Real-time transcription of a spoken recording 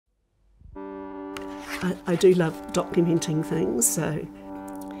I do love documenting things, so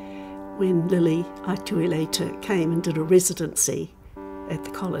when Lily Aituileta came and did a residency at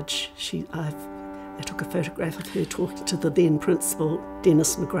the college, I took a photograph of her talking to the then principal,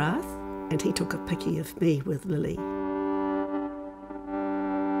 Dennis McGrath, and he took a picky of me with Lily.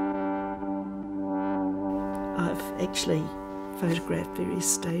 I've actually photographed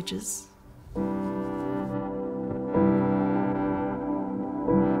various stages.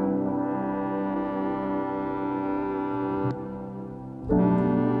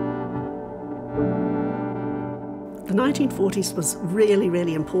 The 1940s was really,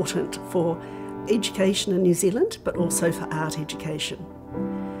 really important for education in New Zealand, but also for art education.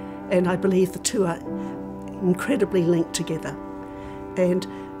 And I believe the two are incredibly linked together. And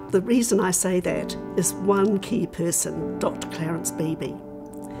the reason I say that is one key person, Dr. Clarence Beebe,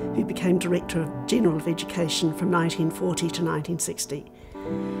 who became Director General of Education from 1940 to 1960.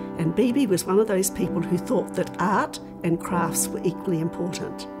 And Beebe was one of those people who thought that art and crafts were equally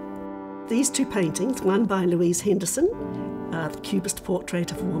important. These two paintings, one by Louise Henderson, the Cubist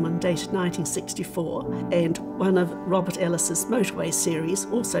portrait of a woman dated 1964, and one of Robert Ellis's Motorway series,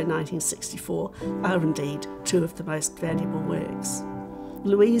 also 1964, are indeed two of the most valuable works.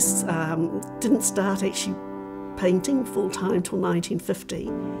 Louise didn't start actually painting full-time till 1950,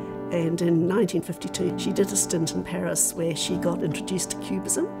 and in 1952 she did a stint in Paris where she got introduced to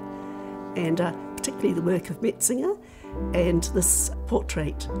Cubism, and particularly the work of Metzinger, and this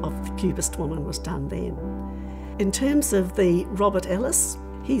portrait of the Cubist woman was done then. In terms of the Robert Ellis,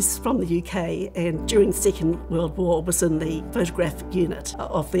 he's from the UK and during the Second World War was in the photographic unit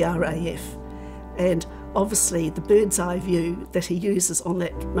of the RAF. And obviously the bird's eye view that he uses on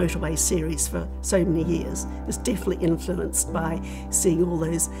that Motorway series for so many years is definitely influenced by seeing all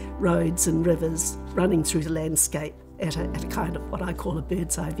those roads and rivers running through the landscape at a kind of what I call a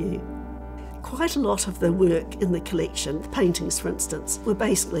bird's eye view. Quite a lot of the work in the collection, the paintings for instance, were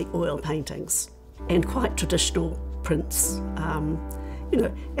basically oil paintings and quite traditional prints,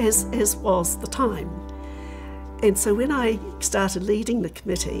 as was the time. And so when I started leading the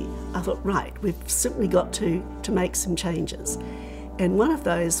committee, I thought, right, we've simply got to make some changes. And one of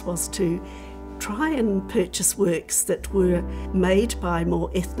those was to try and purchase works that were made by more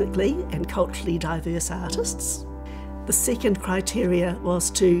ethnically and culturally diverse artists. The second criteria was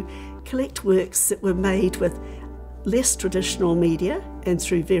to collect works that were made with less traditional media and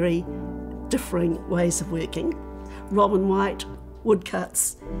through very differing ways of working. Robin White,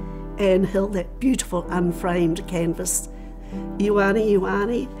 woodcuts, Anne Hill, that beautiful unframed canvas.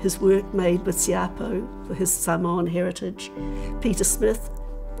 Ioane, his work made with Siapo for his Samoan heritage. Peter Smith,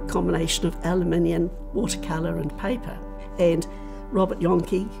 a combination of aluminium, watercolour and paper. And Robert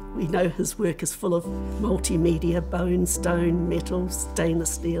Yonke, we know his work is full of multimedia, bone, stone, metal,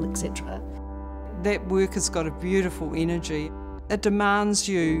 stainless steel, etc. That work has got a beautiful energy. It demands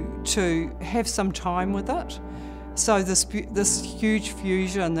you to have some time with it. So this huge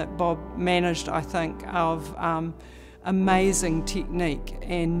fusion that Bob managed, I think, of amazing technique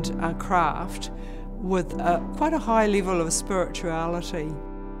and craft with quite a high level of spirituality.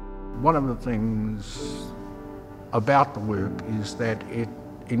 One of the things about the work is that it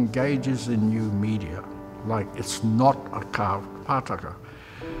engages in new media, like it's not a carved pātaka.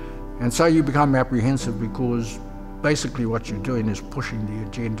 And so you become apprehensive because basically what you're doing is pushing the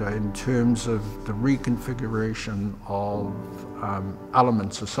agenda in terms of the reconfiguration of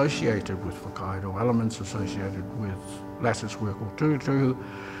elements associated with whakairo, elements associated with lattice work or tutu,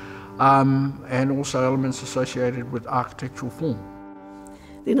 and also elements associated with architectural form.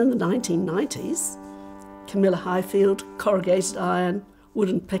 Then in the 1990s, Camilla Highfield, corrugated iron,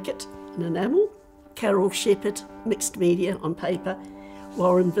 wooden picket and enamel, Carol Shepherd, mixed media on paper,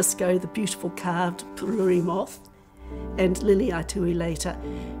 Warren Visco, the beautiful carved pururi moth, and Lily Aituileta,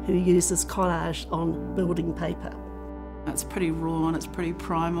 who uses collage on building paper. It's pretty raw and it's pretty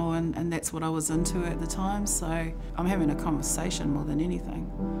primal, and that's what I was into at the time, so I'm having a conversation more than anything.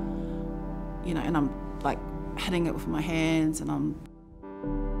 You know, and I'm like hitting it with my hands and I'm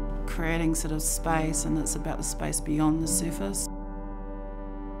creating sort of space, and it's about the space beyond the surface.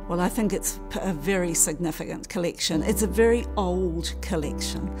 Well, I think it's a very significant collection. It's a very old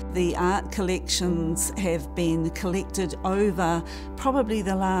collection. The art collections have been collected over probably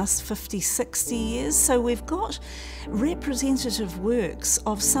the last 50, 60 years. So we've got representative works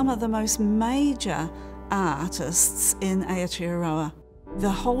of some of the most major artists in Aotearoa.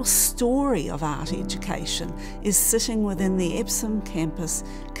 The whole story of art education is sitting within the Epsom Campus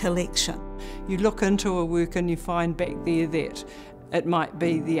collection. You look into a work and you find back there that It might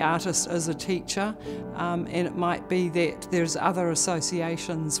be the artist as a teacher, and it might be that there's other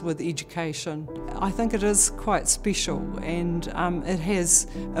associations with education. I think it is quite special, and it has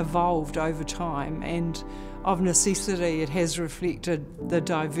evolved over time, and of necessity it has reflected the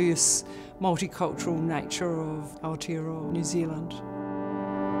diverse multicultural nature of Aotearoa New Zealand.